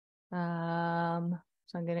So I'm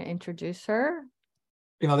going to introduce her.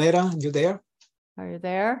 Primavera, you there? Are you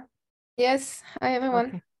there? Yes. Hi, everyone.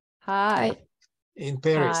 Okay. Hi. In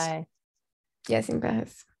Paris. Hi. Yes, in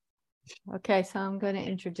Paris. Okay, so I'm going to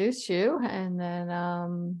introduce you, and then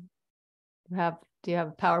do you have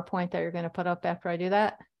a PowerPoint that you're going to put up after I do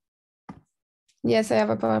that? Yes, I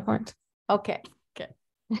have a PowerPoint. Okay, good.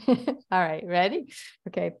 All right, ready?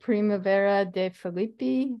 Okay, Primavera De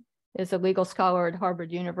Filippi is a legal scholar at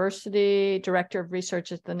Harvard University, director of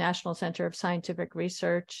research at the National Center of Scientific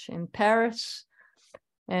Research in Paris,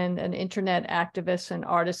 and an internet activist and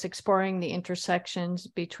artist exploring the intersections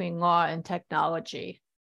between law and technology.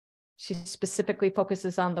 She specifically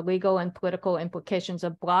focuses on the legal and political implications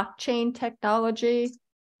of blockchain technology.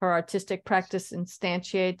 Her artistic practice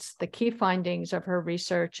instantiates the key findings of her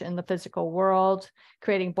research in the physical world,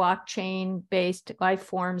 creating blockchain-based life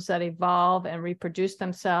forms that evolve and reproduce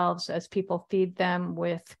themselves as people feed them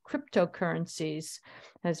with cryptocurrencies,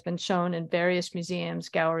 has been shown in various museums,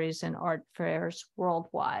 galleries, and art fairs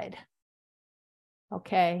worldwide.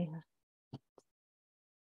 Okay.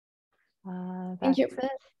 Thank you. That's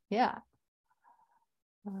it. Yeah.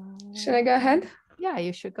 Should I go ahead? Yeah,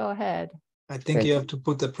 you should go ahead. I think Great. you have to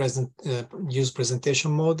put the use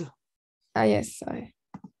presentation mode. Yes, sorry.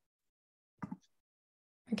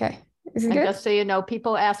 Okay. Is it And good? just so you know,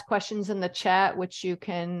 people ask questions in the chat, which you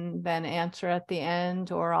can then answer at the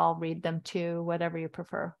end, or I'll read them too, whatever you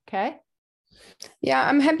prefer. Okay. Yeah,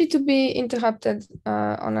 I'm happy to be interrupted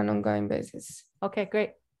on an ongoing basis. Okay,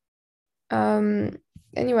 great.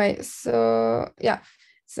 Anyway, so yeah.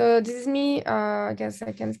 So this is me. I guess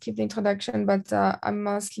I can skip the introduction, but I'm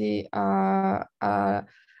mostly I'm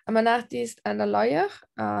an artist and a lawyer,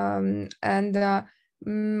 and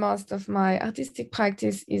most of my artistic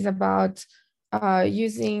practice is about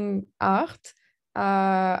using art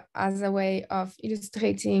as a way of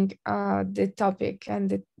illustrating the topic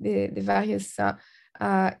and the various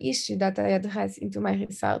issues that I address into my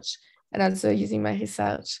research, and also using my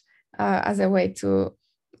research as a way to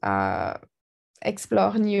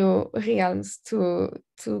explore new realms to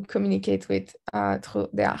communicate with through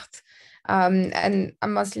the art. And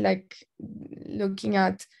I'm mostly like looking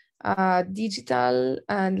at digital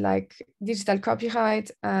and like digital copyright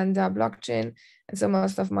and blockchain. And so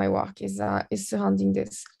most of my work is surrounding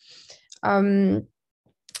this. And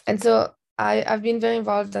so I've been very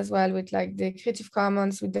involved as well with like the Creative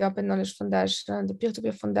Commons, with the Open Knowledge Foundation, the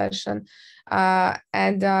Peer-to-Peer Foundation.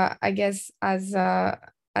 And I guess as a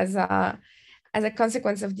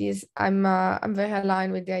consequence of this, I'm very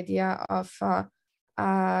aligned with the idea of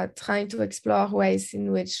trying to explore ways in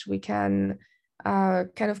which we can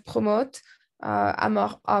kind of promote a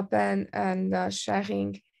more open and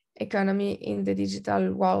sharing economy in the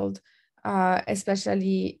digital world,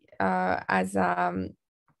 especially as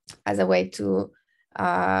a way to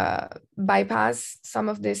bypass some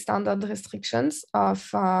of the standard restrictions of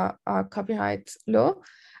copyright law,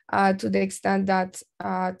 to the extent that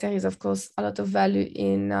there is, of course, a lot of value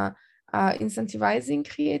in incentivizing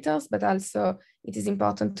creators, but also it is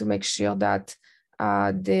important to make sure that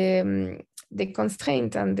the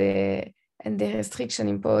constraint and the restriction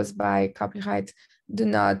imposed by copyright do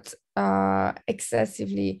not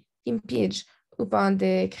excessively impinge upon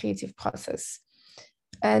the creative process.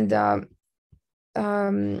 And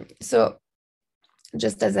so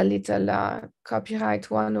just as a little copyright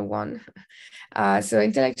 101, so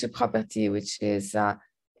intellectual property, which is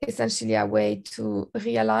essentially a way to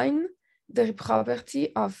realign the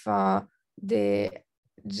property of the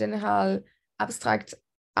general abstract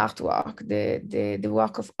artwork, the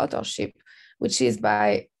work of authorship, which is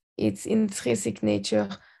by its intrinsic nature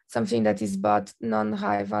something that is both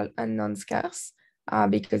non-rival and non-scarce,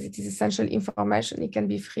 because it is essential information. It can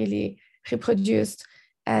be freely reproduced,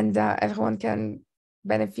 and everyone can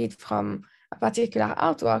benefit from a particular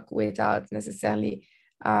artwork without necessarily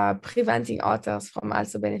preventing authors from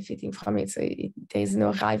also benefiting from it. So there is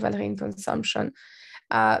no rivalry in consumption.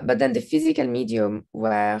 But then the physical medium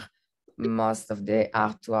where most of the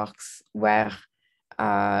artworks were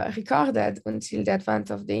recorded until the advent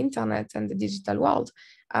of the internet and the digital world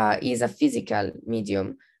is a physical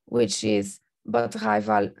medium, which is both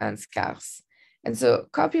rival and scarce. And so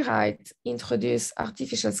copyright introduced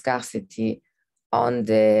artificial scarcity on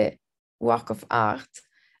the work of art,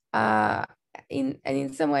 and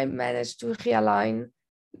in some way managed to realign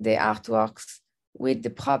the artworks with the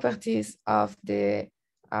properties of the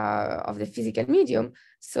physical medium.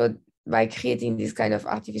 So by creating this kind of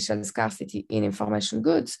artificial scarcity in information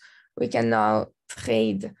goods, we can now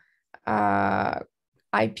trade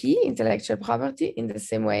IP, intellectual property, in the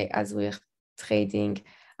same way as we're trading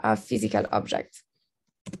physical objects.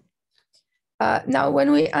 Now,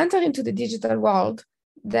 when we enter into the digital world,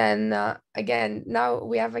 then again, now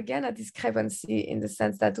we have again a discrepancy in the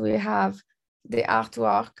sense that we have the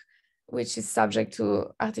artwork, which is subject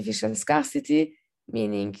to artificial scarcity,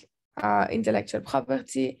 meaning intellectual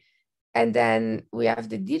property. And then we have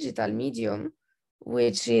the digital medium,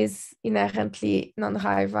 which is inherently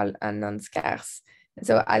non-rival and non-scarce.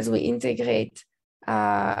 So as we integrate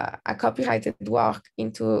a copyrighted work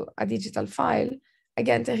into a digital file,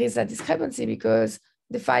 again, there is a discrepancy because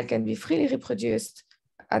the file can be freely reproduced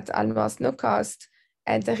at almost no cost,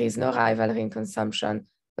 and there is no rivalry in consumption,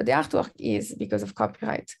 but the artwork is because of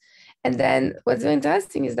copyright. And then what's very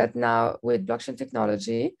interesting is that now with blockchain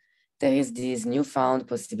technology, there is these newfound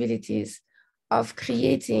possibilities of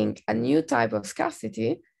creating a new type of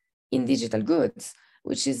scarcity in digital goods,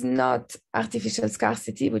 which is not artificial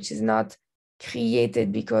scarcity, which is not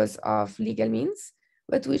created because of legal means,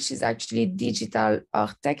 but which is actually digital or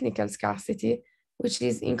technical scarcity, which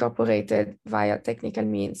is incorporated via technical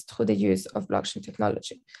means through the use of blockchain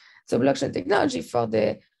technology. So blockchain technology, for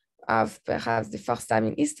perhaps the first time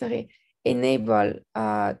in history, enable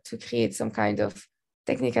to create some kind of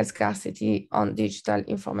technical scarcity on digital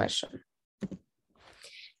information.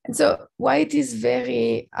 And so why it is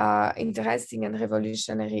very interesting and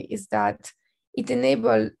revolutionary is that it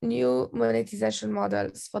enables new monetization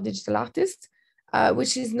models for digital artists,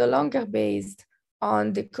 which is no longer based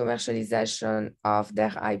on the commercialization of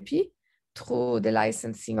their IP through the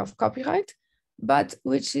licensing of copyright, but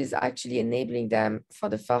which is actually enabling them for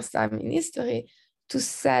the first time in history to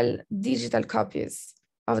sell digital copies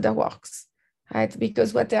of their works, right?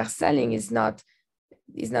 Because what they're selling is not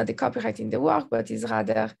the copyright in the work, but is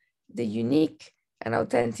rather the unique and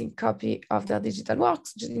authentic copy of their digital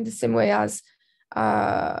works, just in the same way as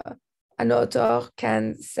an author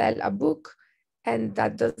can sell a book, and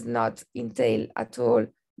that does not entail at all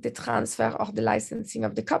the transfer or the licensing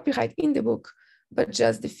of the copyright in the book, but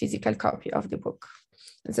just the physical copy of the book.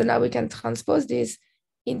 And so now we can transpose this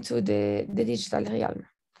into the digital realm.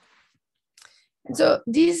 And so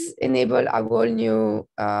these enable a whole new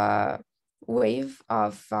wave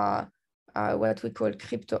of what we call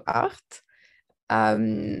crypto art,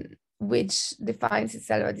 which defines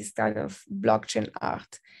itself as this kind of blockchain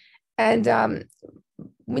art. And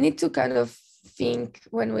we need to kind of think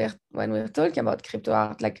when we're talking about crypto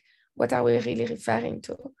art, like what are we really referring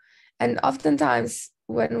to? And oftentimes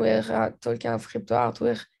when we're talking of crypto art,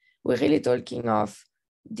 we're really talking of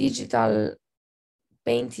digital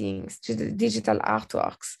paintings, digital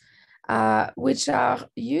artworks, which are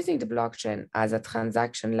using the blockchain as a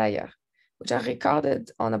transaction layer, which are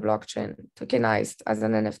recorded on a blockchain, tokenized as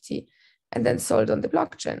an NFT, and then sold on the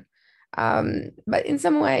blockchain. But in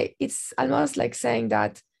some way, it's almost like saying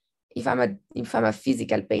that if I'm a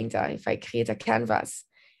physical painter, if I create a canvas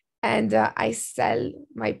and I sell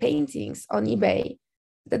my paintings on eBay,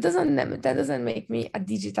 that doesn't make me a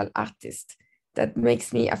digital artist. That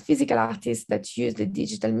makes me a physical artist that use the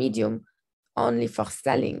digital medium only for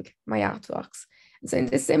selling my artworks. So in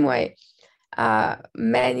the same way,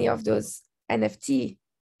 many of those NFT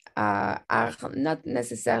are not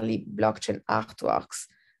necessarily blockchain artworks,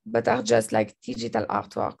 but are just like digital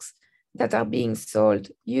artworks that are being sold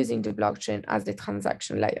using the blockchain as the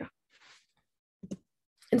transaction layer.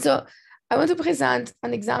 And so I want to present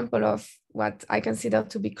an example of what I consider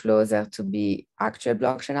to be closer to be actual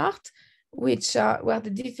blockchain art, which where the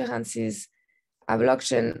difference is a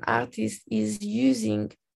blockchain artist is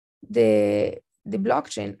using the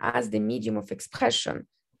blockchain as the medium of expression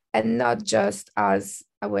and not just as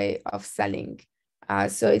a way of selling.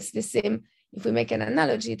 So it's the same, if we make an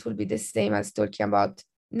analogy, it will be the same as talking about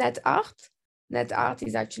net art. Net art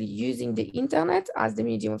is actually using the internet as the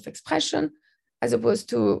medium of expression, as opposed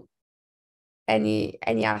to any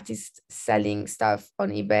artist selling stuff on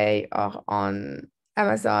eBay or on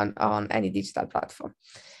Amazon or on any digital platform.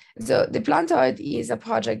 So the Plantoid is a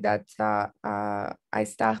project that I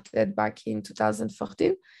started back in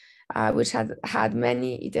 2014, which had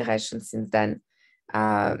many iterations since then.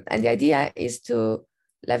 And the idea is to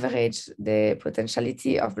leverage the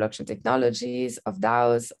potentiality of blockchain technologies, of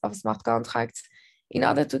DAOs, of smart contracts, in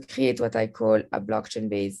order to create what I call a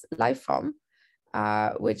blockchain-based life form,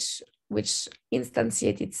 which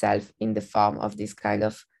instantiates itself in the form of this kind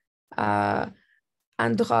of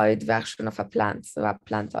Android version of a plant, so a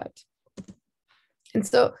plantoid. And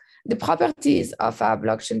so the properties of a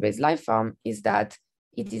blockchain-based life form is that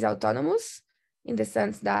it is autonomous in the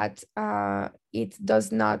sense that it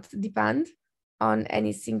does not depend on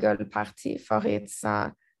any single party for its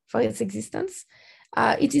existence.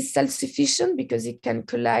 It is self-sufficient because it can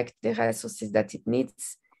collect the resources that it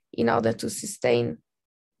needs in order to sustain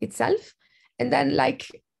itself. And then like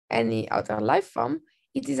any other life form,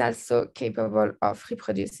 it is also capable of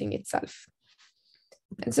reproducing itself.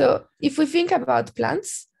 And so if we think about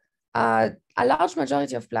plants, a large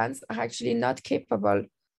majority of plants are actually not capable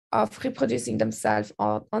of reproducing themselves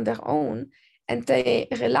on their own, and they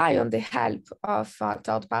rely on the help of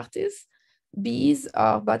third parties, bees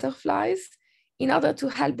or butterflies, in order to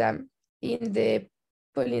help them in the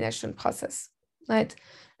pollination process, right?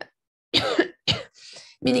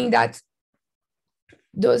 Meaning that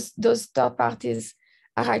those third parties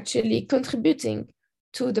are actually contributing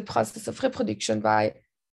to the process of reproduction by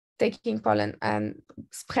taking pollen and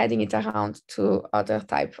spreading it around to other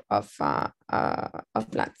type of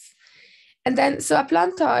plants. And then, so a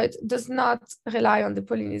plantoid does not rely on the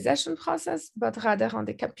pollination process, but rather on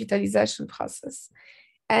the capitalization process.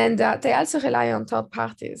 And they also rely on third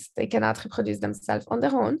parties. They cannot reproduce themselves on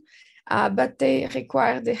their own, but they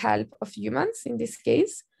require the help of humans, in this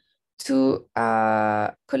case, to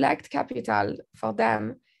collect capital for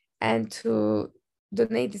them and to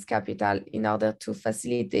donate this capital in order to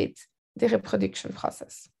facilitate the reproduction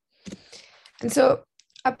process. And so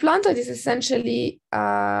a plantoid is essentially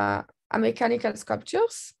a mechanical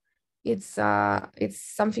sculptures. It's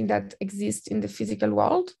something that exists in the physical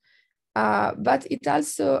world, but it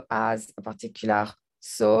also has a particular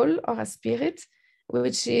soul or a spirit,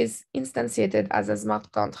 which is instantiated as a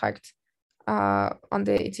smart contract on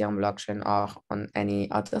the Ethereum blockchain or on any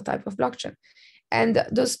other type of blockchain. And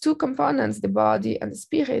those two components, the body and the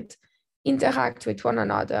spirit, interact with one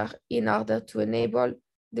another in order to enable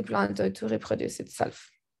the plantoid to reproduce itself.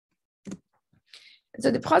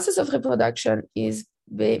 So the process of reproduction is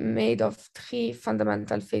made of three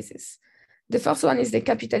fundamental phases. The first one is the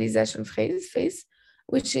capitalization phase,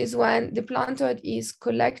 which is when the plantoid is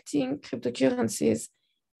collecting cryptocurrencies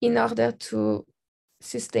in order to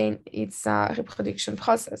sustain its reproduction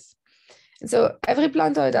process. And so every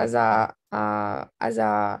plantoid has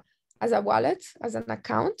a wallet, as an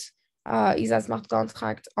account, is a smart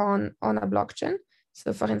contract on a blockchain.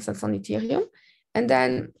 So for instance, on Ethereum. And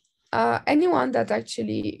then anyone that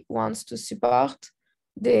actually wants to support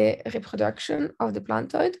the reproduction of the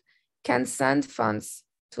plantoid can send funds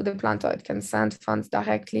to the plantoid, can send funds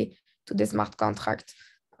directly to the smart contract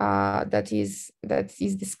that is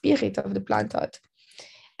the spirit of the plantoid.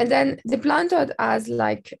 And then the plantoid has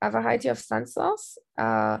like a variety of sensors.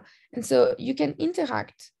 And so you can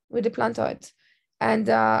interact with the plantoid. And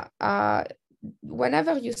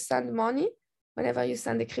whenever you send money, whenever you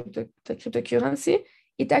send the cryptocurrency,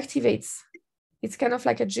 it activates. It's kind of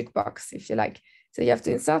like a jukebox, if you like. So you have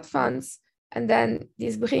to insert funds, and then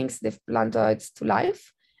this brings the plantoids to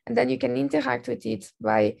life. And then you can interact with it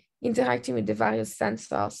by interacting with the various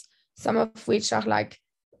sensors, some of which are like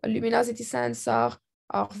a luminosity sensor,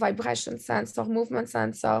 or vibration sensor, movement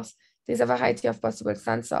sensors. There's a variety of possible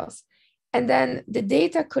sensors. And then the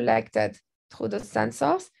data collected through those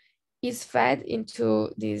sensors is fed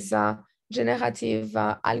into this generative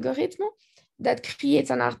algorithm that creates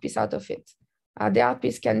an art piece out of it. The art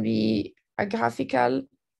piece can be a graphical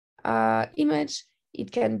image,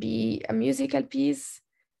 it can be a musical piece,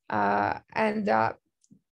 and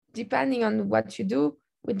depending on what you do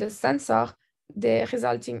with the sensor, the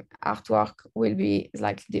resulting artwork will be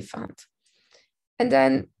slightly different. And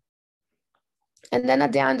then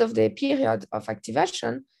at the end of the period of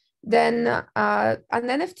activation, then an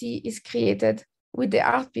NFT is created with the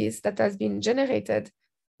art piece that has been generated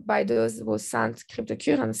by those who sent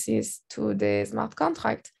cryptocurrencies to the smart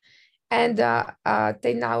contract. And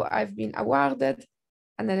they now have been awarded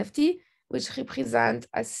an NFT, which represent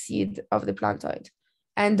a seed of the plantoid.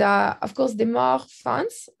 And of course, the more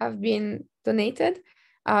funds have been donated,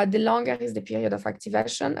 the longer is the period of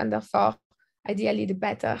activation, and therefore, ideally, the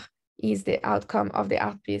better is the outcome of the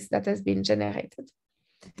art piece that has been generated.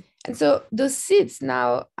 And so those seeds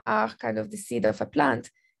now are kind of the seed of a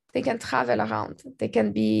plant. They can travel around, they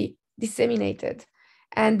can be disseminated.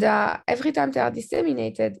 And every time they are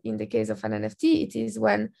disseminated, in the case of an NFT, it is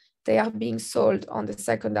when they are being sold on the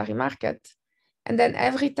secondary market. And then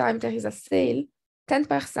every time there is a sale,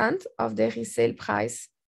 10% of the resale price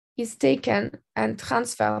is taken and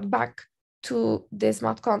transferred back to the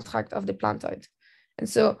smart contract of the plantoid. And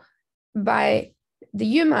so by the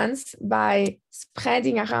humans, by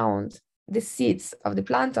spreading around the seeds of the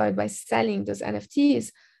plantoid, by selling those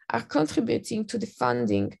NFTs, are contributing to the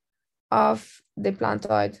funding of the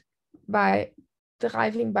plantoid by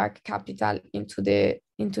driving back capital into the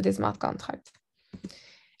smart contract.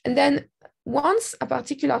 And then once a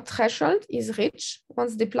particular threshold is reached,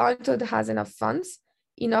 once the plantoid has enough funds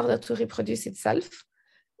in order to reproduce itself,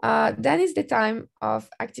 then is the time of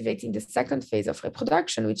activating the second phase of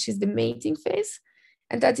reproduction, which is the mating phase.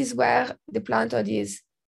 And that is where the plantoid is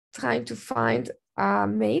trying to find a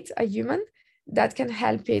mate, a human, that can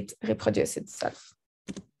help it reproduce itself.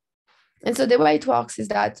 And so the way it works is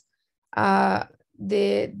that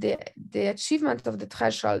the achievement of the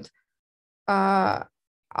threshold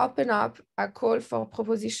open up a call for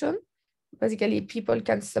proposition. Basically, people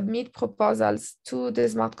can submit proposals to the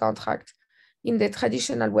smart contract in the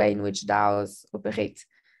traditional way in which DAOs operate.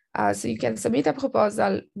 So you can submit a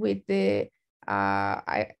proposal with the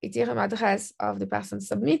Ethereum address of the person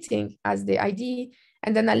submitting as the ID,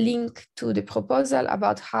 and then a link to the proposal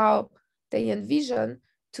about how they envision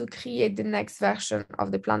to create the next version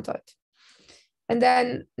of the plantoid. And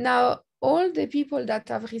then now all the people that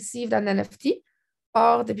have received an NFT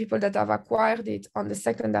or the people that have acquired it on the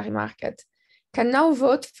secondary market can now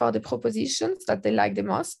vote for the propositions that they like the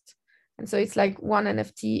most. And so it's like one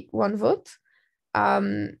NFT, one vote,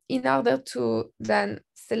 in order to then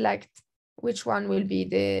select which one will be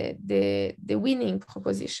the winning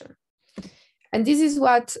proposition. And this is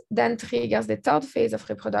what then triggers the third phase of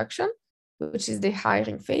reproduction, which is the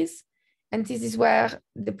hiring phase. And this is where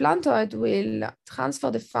the plantoid will transfer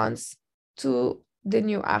the funds to the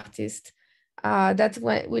new artist that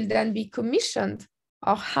will then be commissioned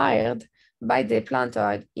or hired by the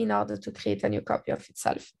plantoid in order to create a new copy of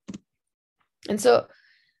itself. And so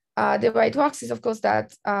the way it works is, of course,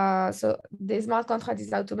 that so the smart contract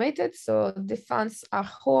is automated. So the funds are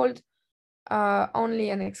held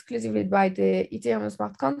only and exclusively by the Ethereum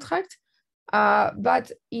smart contract.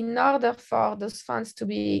 But in order for those funds to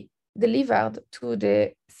be delivered to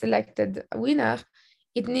the selected winner,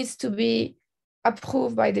 it needs to be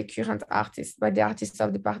approved by the current artist, by the artist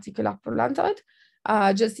of the particular plantoid,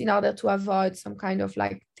 just in order to avoid some kind of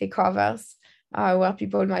like takeovers where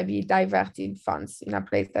people might be diverting funds in a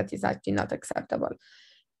place that is actually not acceptable.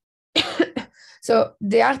 So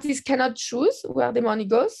the artist cannot choose where the money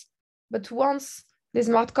goes, but once the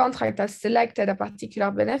smart contract has selected a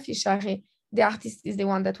particular beneficiary, the artist is the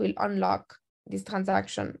one that will unlock this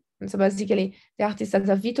transaction. And so basically, the artist has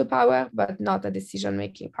a veto power, but not a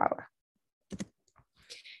decision-making power.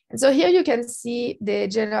 And so here you can see the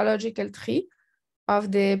genealogical tree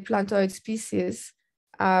of the plantoid species.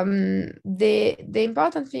 The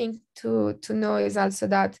important thing to know is also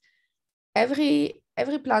that every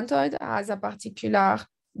plantoid has a particular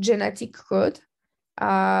genetic code,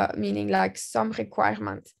 meaning like some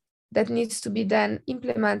requirement that needs to be then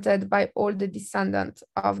implemented by all the descendants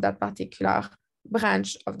of that particular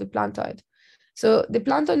branch of the plantoid. So the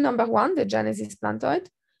plantoid number one, the Genesis plantoid,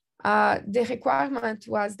 the requirement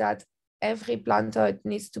was that every plantoid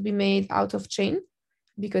needs to be made out of chain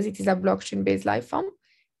because it is a blockchain-based life form,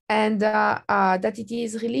 and that it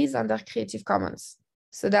is released under Creative Commons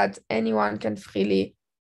so that anyone can freely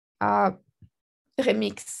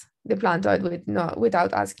remix the plantoid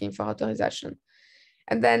without asking for authorization.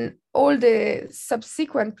 And then all the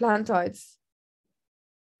subsequent plantoids,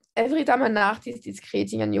 every time an artist is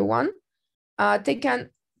creating a new one, they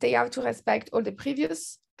have to respect all the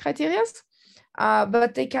previous criteria,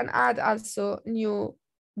 but they can add also new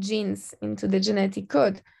genes into the genetic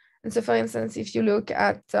code. And so, for instance, if you look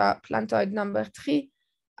at plantoid number 3,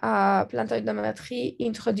 plantoid number 3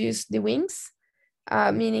 introduced the wings,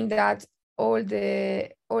 meaning that all the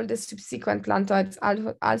subsequent plantoids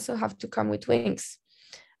also have to come with wings.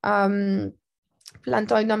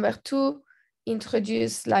 Plantoid number 2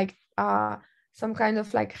 introduced like some kind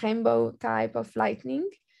of like rainbow type of lightning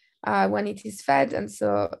when it is fed, and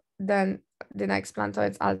so then the next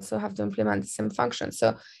plantoids also have to implement the same function.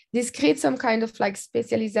 So this creates some kind of like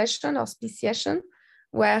specialization or speciation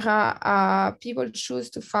where people choose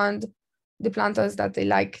to fund the plantoids that they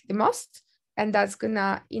like the most, and that's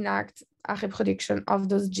gonna enact a reproduction of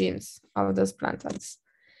those genes of those plantoids.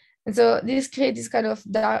 And so this creates this kind of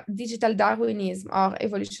digital Darwinism or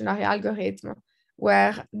evolutionary algorithm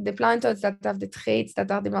where the plantoids that have the traits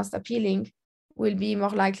that are the most appealing will be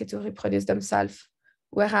more likely to reproduce themselves,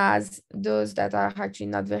 whereas those that are actually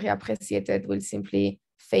not very appreciated will simply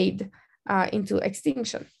fade into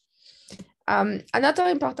extinction. Another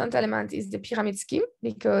important element is the pyramid scheme,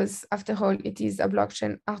 because after all, it is a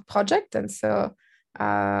blockchain art project, and so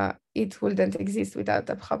it wouldn't exist without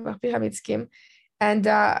a proper pyramid scheme. And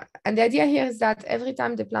the idea here is that every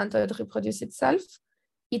time the plantoid reproduces itself,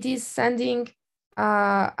 it is sending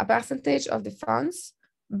a percentage of the funds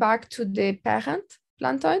back to the parent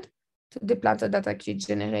plantoid, to the plantoid that actually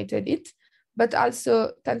generated it, but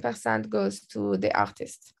also 10% goes to the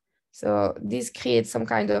artist. So this creates some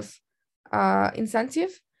kind of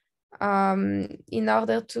incentive in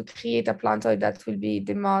order to create a plantoid that will be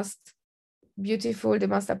the most beautiful, the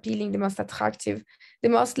most appealing, the most attractive, the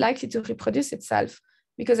most likely to reproduce itself.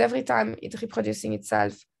 Because every time it's reproducing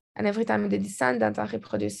itself and every time the descendants are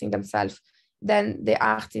reproducing themselves, then the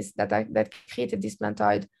artist that created this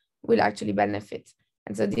plantoid will actually benefit.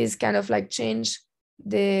 And so this kind of like change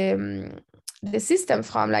the system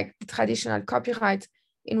from like the traditional copyright,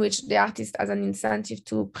 in which the artist has an incentive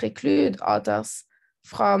to preclude authors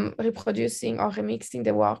from reproducing or remixing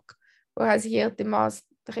the work, whereas here the most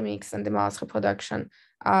remix and the most reproduction,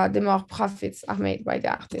 the more profits are made by the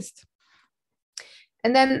artist.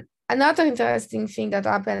 And then another interesting thing that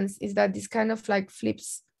happens is that this kind of like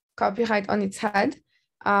flips copyright on its head,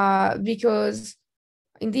 because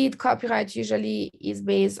indeed copyright usually is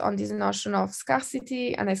based on this notion of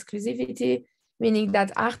scarcity and exclusivity, meaning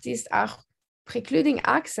that artists are precluding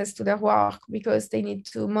access to their work because they need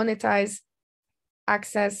to monetize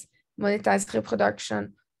access, monetize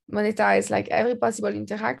reproduction, monetize like every possible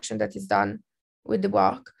interaction that is done with the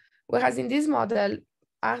work. Whereas in this model,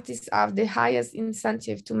 artists have the highest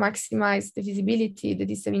incentive to maximize the visibility, the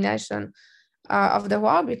dissemination of the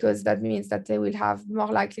work, because that means that they will have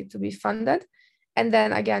more likely to be funded. And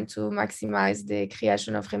then again, to maximize the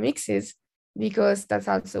creation of remixes, because that's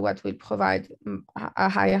also what will provide a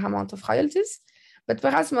higher amount of royalties. But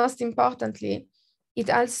perhaps most importantly, it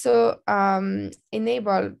also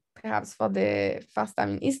enabled, perhaps for the first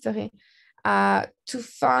time in history, to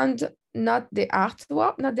fund not the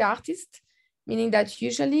artwork, not the artist, meaning that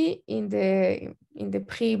usually in the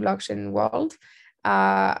pre-blockchain world,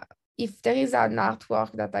 if there is an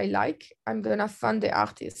artwork that I like, I'm gonna fund the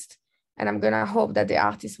artist, and I'm gonna hope that the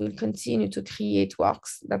artist will continue to create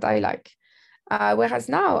works that I like. Whereas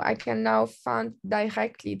now I can now fund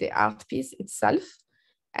directly the art piece itself,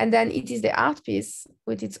 and then it is the art piece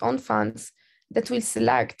with its own funds that will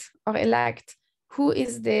select or elect who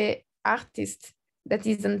is the artist that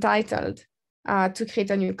is entitled to create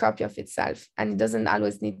a new copy of itself. And it doesn't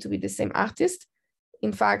always need to be the same artist.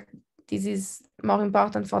 In fact, this is more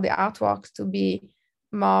important for the artworks to be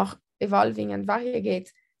more evolving and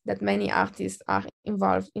variegate, that many artists are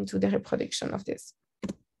involved into the reproduction of this.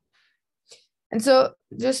 And so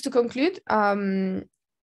just to conclude,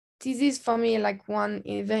 this is for me like one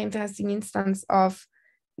very interesting instance of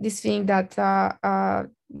this thing that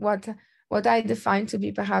what I define to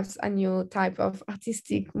be perhaps a new type of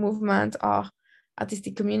artistic movement or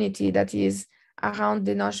artistic community that is around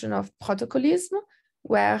the notion of protocolism,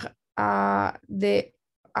 where the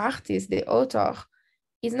artist, the author,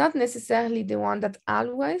 is not necessarily the one that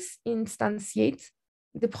always instantiates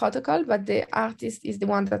the protocol, but the artist is the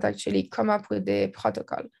one that actually come up with the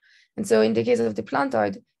protocol. And so in the case of the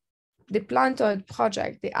plantoid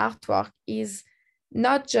project, the artwork is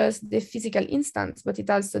not just the physical instance, but it's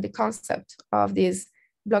also the concept of this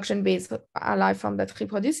blockchain-based life form that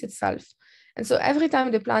reproduces itself. And so every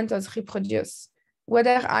time the plantoids reproduce,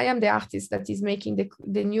 whether I am the artist that is making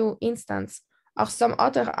the new instance or some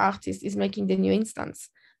other artist is making the new instance,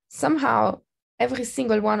 somehow every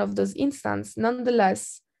single one of those instances,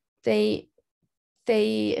 nonetheless, they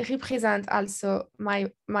represent also my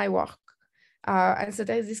work. And so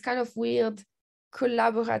there's this kind of weird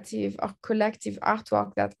collaborative or collective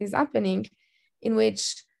artwork that is happening, in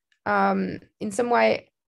which in some way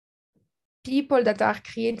people that are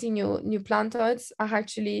creating new plantoids are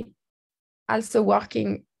actually also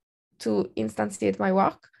working to instantiate my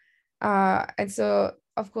work. And so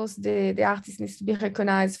of course the artist needs to be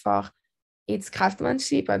recognized for its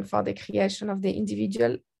craftsmanship and for the creation of the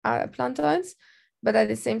individual plantoids, but at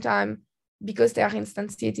the same time, because they are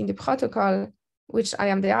instantiating the protocol, which I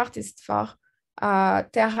am the artist for,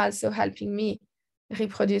 they're also helping me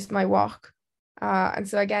reproduce my work. And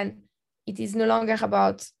so again, it is no longer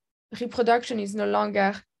about reproduction, is no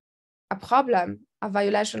longer a problem, a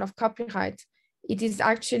violation of copyright. It is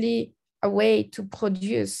actually a way to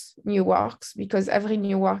produce new works, because every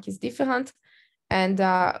new work is different. And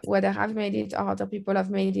whether I've made it or other people have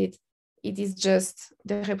made it, it is just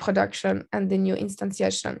the reproduction and the new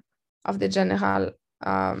instantiation of the general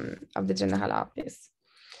art piece.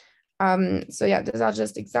 So yeah, those are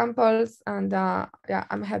just examples, and yeah,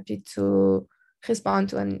 I'm happy to respond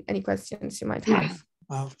to any questions you might have.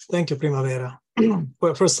 Thank you, Primavera.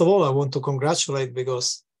 Well, first of all, I want to congratulate,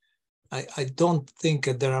 because I don't think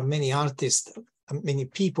that there are many artists, many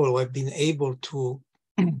people who have been able to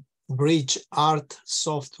bridge art,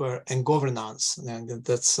 software, and governance. And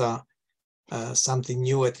that's something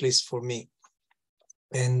new, at least for me.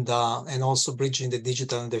 And also bridging the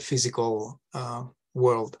digital and the physical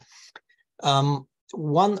world.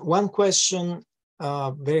 One question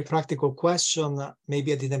very practical question.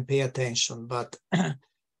 Maybe I didn't pay attention, but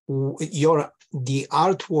the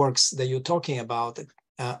artworks that you're talking about,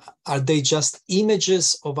 are they just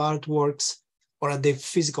images of artworks, or are they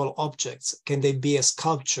physical objects? Can they be a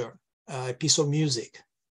sculpture, a piece of music?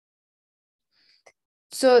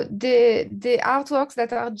 So the artworks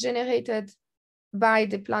that are generated by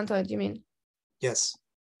the plantoid, you mean? Yes.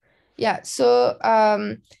 Yeah. So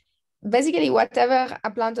basically, whatever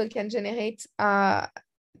a plantoid can generate,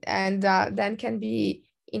 and then can be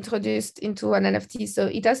introduced into an NFT. So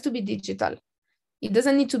it has to be digital. It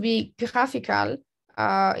doesn't need to be graphical.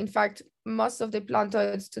 In fact, most of the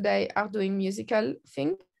plantoids today are doing musical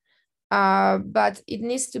thing, but it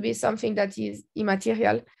needs to be something that is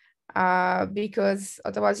immaterial, because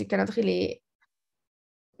otherwise you cannot really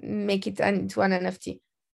make it into an NFT.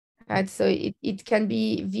 Right? So it can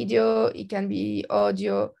be video, it can be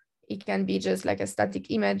audio, it can be just like a static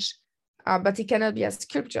image, but it cannot be a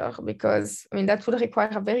sculpture, because I mean that would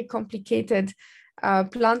require a very complicated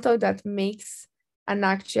plantoid that makes an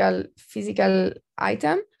actual physical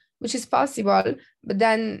item, which is possible, but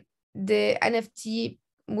then the NFT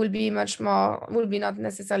will be not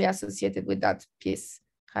necessarily associated with that piece,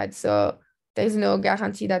 right? So there's no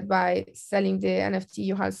guarantee that by selling the NFT,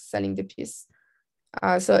 you are selling the piece.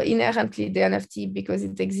 So inherently the NFT, because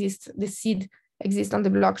it exists, the seed exists on the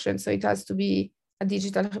blockchain, so it has to be a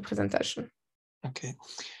digital representation. Okay.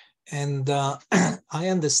 And I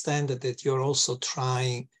understand that you're also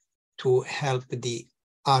trying to help the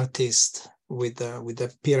artist with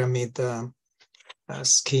the pyramid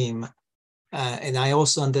scheme. And I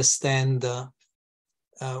also understand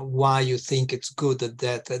why you think it's good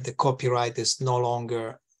that the copyright is no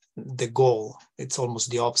longer the goal. It's almost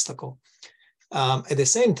the obstacle. At the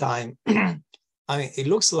same time, I mean, it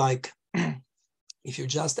looks like if you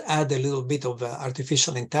just add a little bit of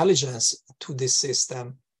artificial intelligence to this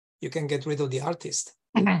system, you can get rid of the artist.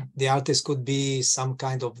 The artist could be some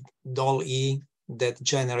kind of doll-E that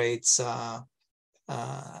generates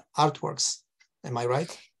artworks. Am I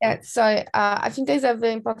right? Yeah, so I think there's a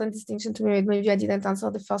very important distinction to be made. Maybe I didn't answer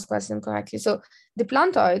the first question correctly. So the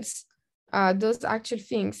plantoids, those actual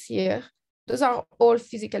things here, those are all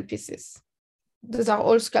physical pieces. Those are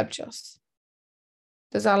all sculptures.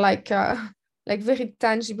 Those are like very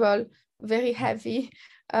tangible, very heavy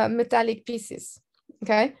metallic pieces.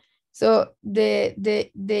 Okay, so the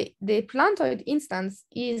plantoid instance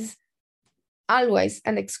is always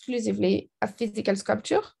and exclusively a physical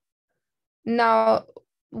sculpture. Now,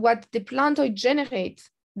 what the plantoid generate,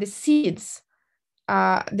 the seeds,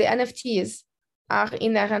 the NFTs are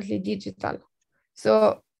inherently digital.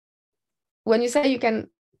 So when you say you can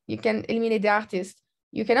eliminate the artist,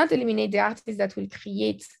 you cannot eliminate the artist that will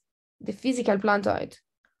create the physical plantoid.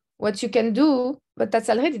 What you can do, but that's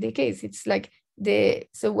already the case. It's like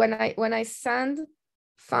so when I send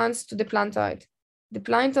funds to the plantoid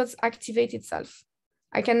activate itself.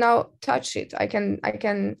 I can now touch it. I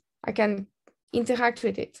can interact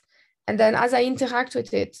with it. And then as I interact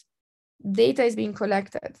with it, data is being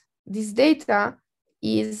collected. This data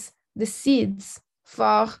is the seeds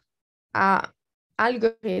for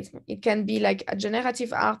algorithm. It can be like a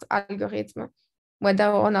generative art algorithm, whether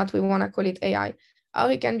or not we want to call it AI,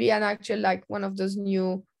 or it can be an actual, like one of those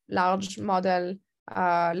new large model,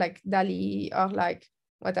 like DALL-E or like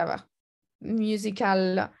whatever, music,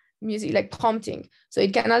 like prompting. So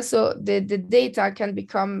it can also, the data can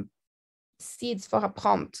become seeds for a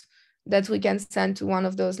prompt that we can send to one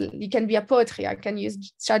of those. It can be a poetry. I can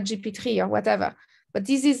use ChatGPT or whatever. But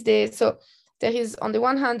this is so there is, on the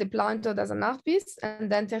one hand, the plantoid as an art piece,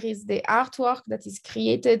 and then there is the artwork that is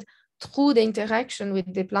created through the interaction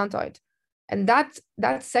with the plantoid. And that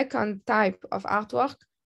second type of artwork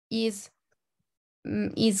is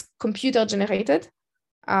computer generated.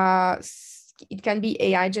 It can be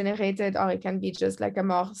AI generated, or it can be just like a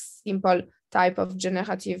more simple type of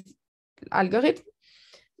generative algorithm.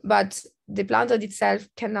 But the plantoid itself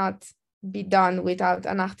cannot be done without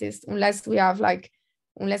an artist, unless we have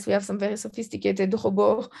some very sophisticated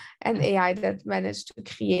robot and AI that manage to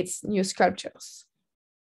create new sculptures.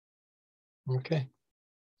 Okay,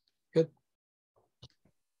 good.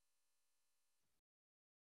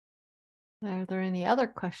 Are there any other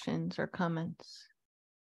questions or comments?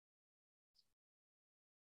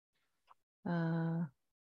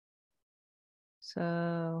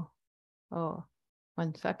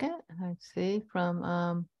 One second. I see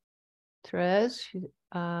from Therese,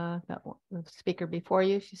 the speaker before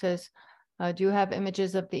you. She says, do you have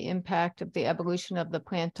images of the impact of the evolution of the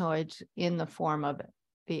plantoids in the form of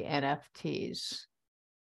the NFTs?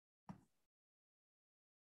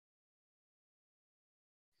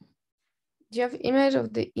 Do you have image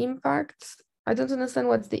of the impact? I don't understand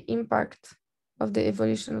what's the impact of the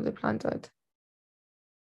evolution of the plantoid.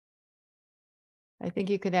 I think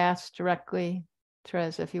you could ask directly,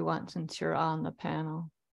 Therese, if you want, since you're on the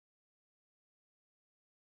panel.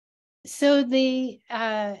 So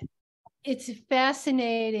it's a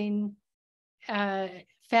fascinating,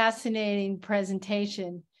 fascinating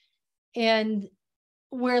presentation, and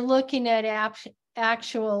we're looking at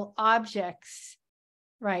actual objects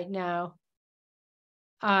right now,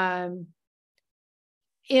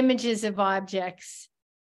 images of objects,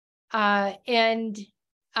 and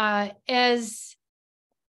as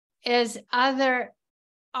other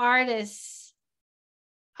artists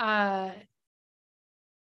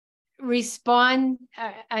respond,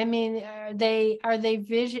 I mean, are they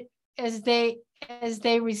vision as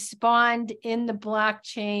they respond in the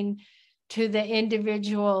blockchain to the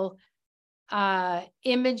individual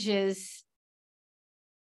images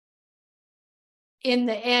in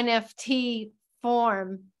the NFT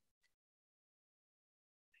form?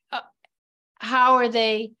 How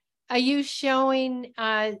are you showing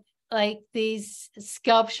like these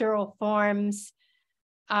sculptural forms?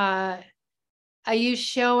 Are you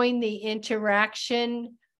showing the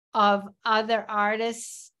interaction of other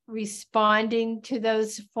artists responding to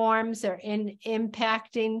those forms or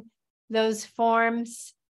impacting those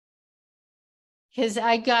forms? Because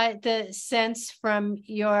I got the sense from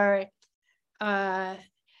your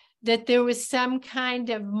that there was some kind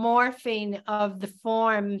of morphing of the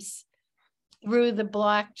forms through the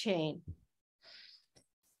blockchain.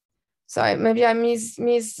 Sorry, maybe I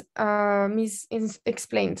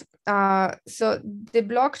explained. So the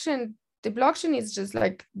blockchain is just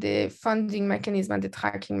like the funding mechanism and the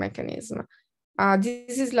tracking mechanism. There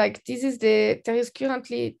is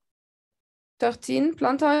currently 13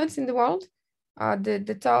 plantoids in the world. The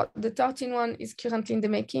 13th one is currently in the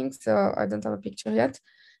making, so I don't have a picture yet.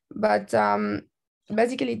 But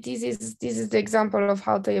basically, this is the example of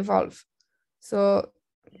how they evolve. So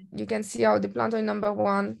you can see how the plantoid number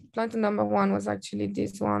one was actually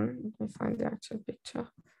this one. Let me find the actual picture.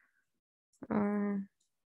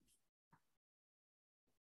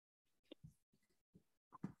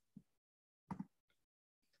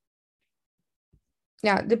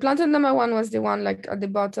 Yeah, the plantoid number one was the one like at the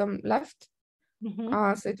bottom left.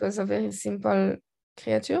 Mm-hmm. So it was a very simple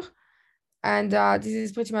creature. And this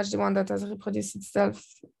is pretty much the one that has reproduced itself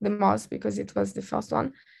the most because it was the first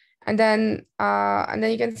one. And then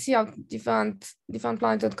you can see how different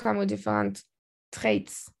plantoids come with different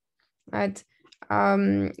traits, right?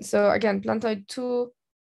 So again, plantoid 2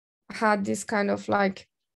 had this kind of like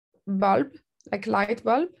bulb, like light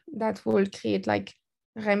bulb that will create like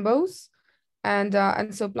rainbows. And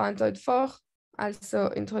so plantoid 4 also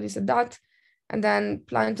introduced that. And then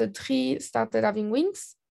plantoid 3 started having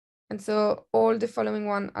wings. And so all the following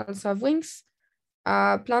one also have wings.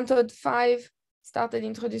 Plantoid 5 started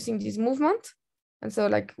introducing this movement. And so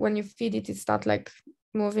like when you feed it, it starts like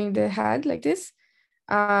moving the head like this.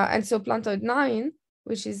 And so plantoid 9,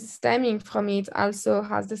 which is stemming from it, also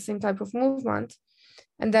has the same type of movement.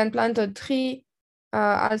 And then plantoid 3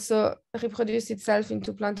 also reproduced itself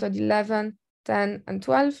into plantoid 11, 10, and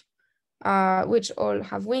 12, which all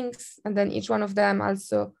have wings. And then each one of them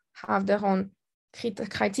also have their own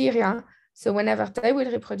criteria. So whenever they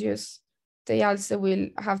will reproduce, they also will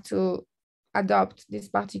have to adopt this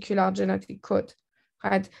particular genetic code,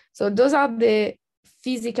 right? So those are the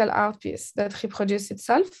physical art piece that reproduce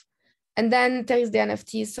itself. And then there is the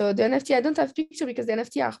NFT. So the NFT, I don't have picture because the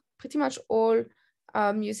NFT are pretty much all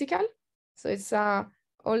musical. So it's all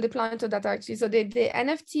the plantoid that are actually, so the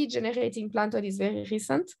NFT generating plantoid is very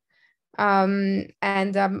recent. I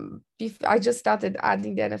just started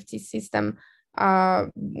adding the NFT system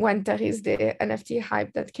when there is the NFT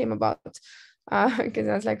hype that came about, because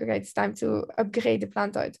I was like, okay, it's time to upgrade the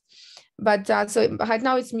plantoid. But so right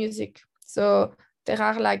now it's music. So there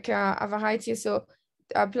are like a variety. So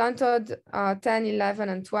plantoid 10, 11,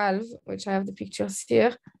 and 12, which I have the pictures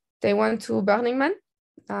here, they went to Burning Man,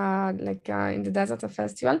 in the Desert of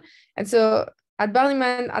Festival. And so at Burning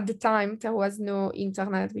Man at the time, there was no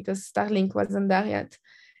internet because Starlink wasn't there yet.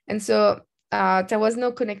 And so there was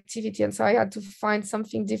no connectivity. And so I had to find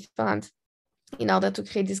something different in order to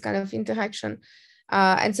create this kind of interaction.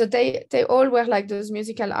 And so they all were like those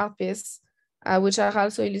musical art pieces, which are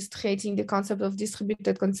also illustrating the concept of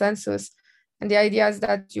distributed consensus. And the idea is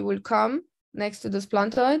that you will come next to those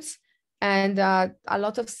plantoids and a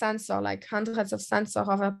lot of sensor, like hundreds of sensors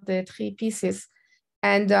over the 3 pieces.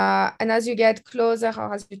 And as you get closer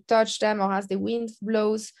or as you touch them or as the wind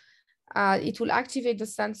blows, it will activate the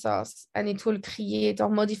sensors and it will create or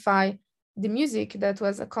modify the music that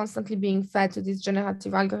was constantly being fed to this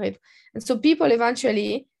generative algorithm. And so people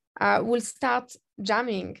eventually will start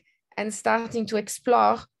jamming and starting to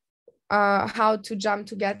explore how to jam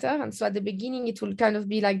together. And so at the beginning, it will kind of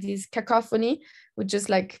be like this cacophony with just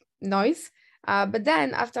like noise. But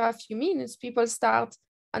then after a few minutes, people start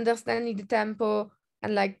understanding the tempo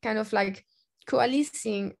and like kind of like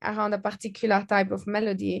coalescing around a particular type of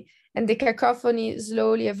melody. And the cacophony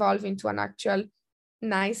slowly evolve into an actual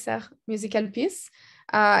nicer musical piece.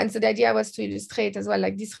 And so the idea was to illustrate as well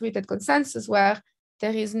like distributed consensus where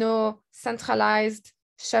there is no centralized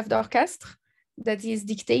chef d'orchestre that is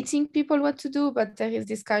dictating people what to do, but there is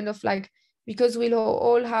this kind of like, because we'll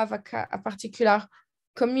all have a particular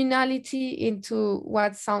communality into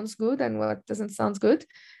what sounds good and what doesn't sound good.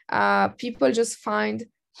 People just find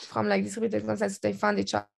from like distributed consensus, they find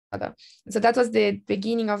each other. So that was the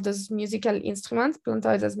beginning of those musical instruments,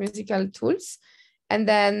 plantoids as musical tools. And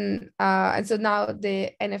then, and so now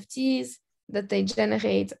the NFTs that they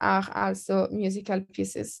generate are also musical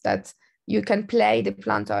pieces that you can play the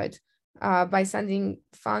plantoid by sending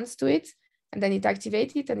funds to it, and then it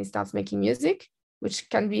activates it and it starts making music, which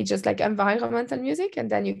can be just like environmental music, and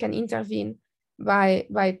then you can intervene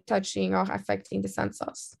by touching or affecting the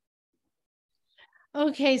sensors.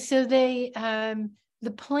 Okay, so they the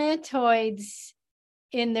plantoids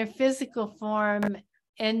in their physical form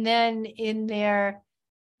and then in their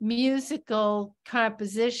musical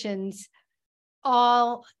compositions,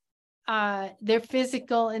 all they're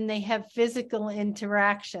physical and they have physical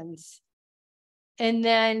interactions. And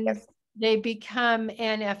then Yes. they become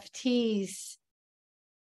NFTs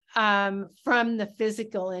from the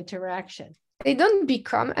physical interaction. They don't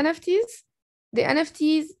become NFTs. The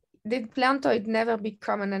NFTs, the plantoid never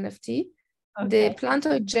become an NFT. Okay. The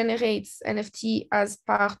plantoid generates NFT as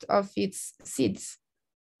part of its seeds.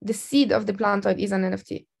 The seed of the plantoid is an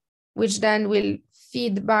NFT, which then will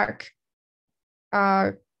feed back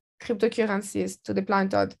cryptocurrencies to the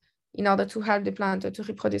plantoid in order to help the plantoid to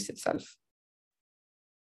reproduce itself.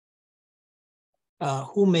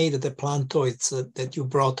 Who made the plantoids that you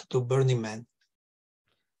brought to Burning Man?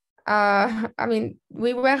 I mean,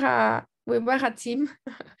 we were a team.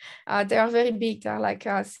 They are very big. They're like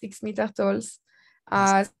 6 meters tall.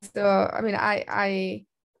 So I mean, I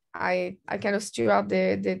kind of steward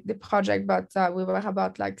the project, but we were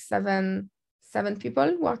about like seven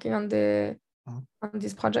people working on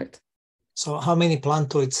this project. So how many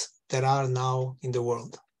plantoids there are now in the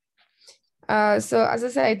world? So as I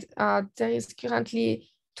said, there is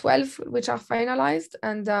currently 12 which are finalized,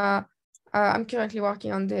 and I'm currently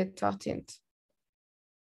working on the 13th.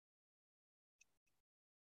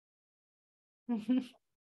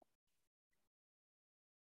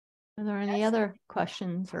 Are there any other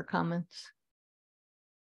questions or comments?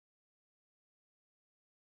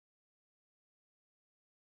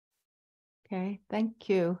 Okay, thank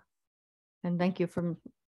you. And thank you for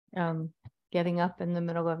getting up in the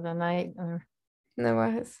middle of the night or No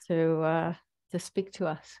worries. to speak to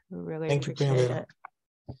us. We really Thank you, appreciate Primavera.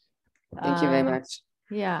 it. Thank you very much.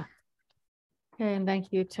 Yeah. Okay, and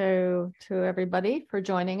thank you to everybody for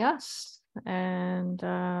joining us, and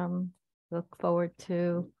look forward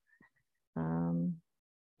to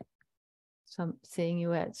seeing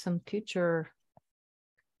you at some future,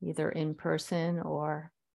 either in person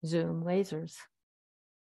or Zoom lasers.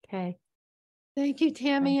 Okay. Thank you,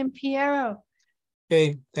 Tammy and Piero.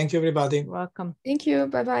 Okay, thank you, everybody. You're welcome. Thank you.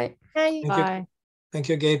 Bye-bye. Hey. Bye. Thank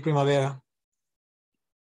you again, Primavera.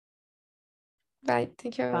 Bye.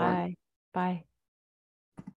 Thank you, everyone. Bye. Bye.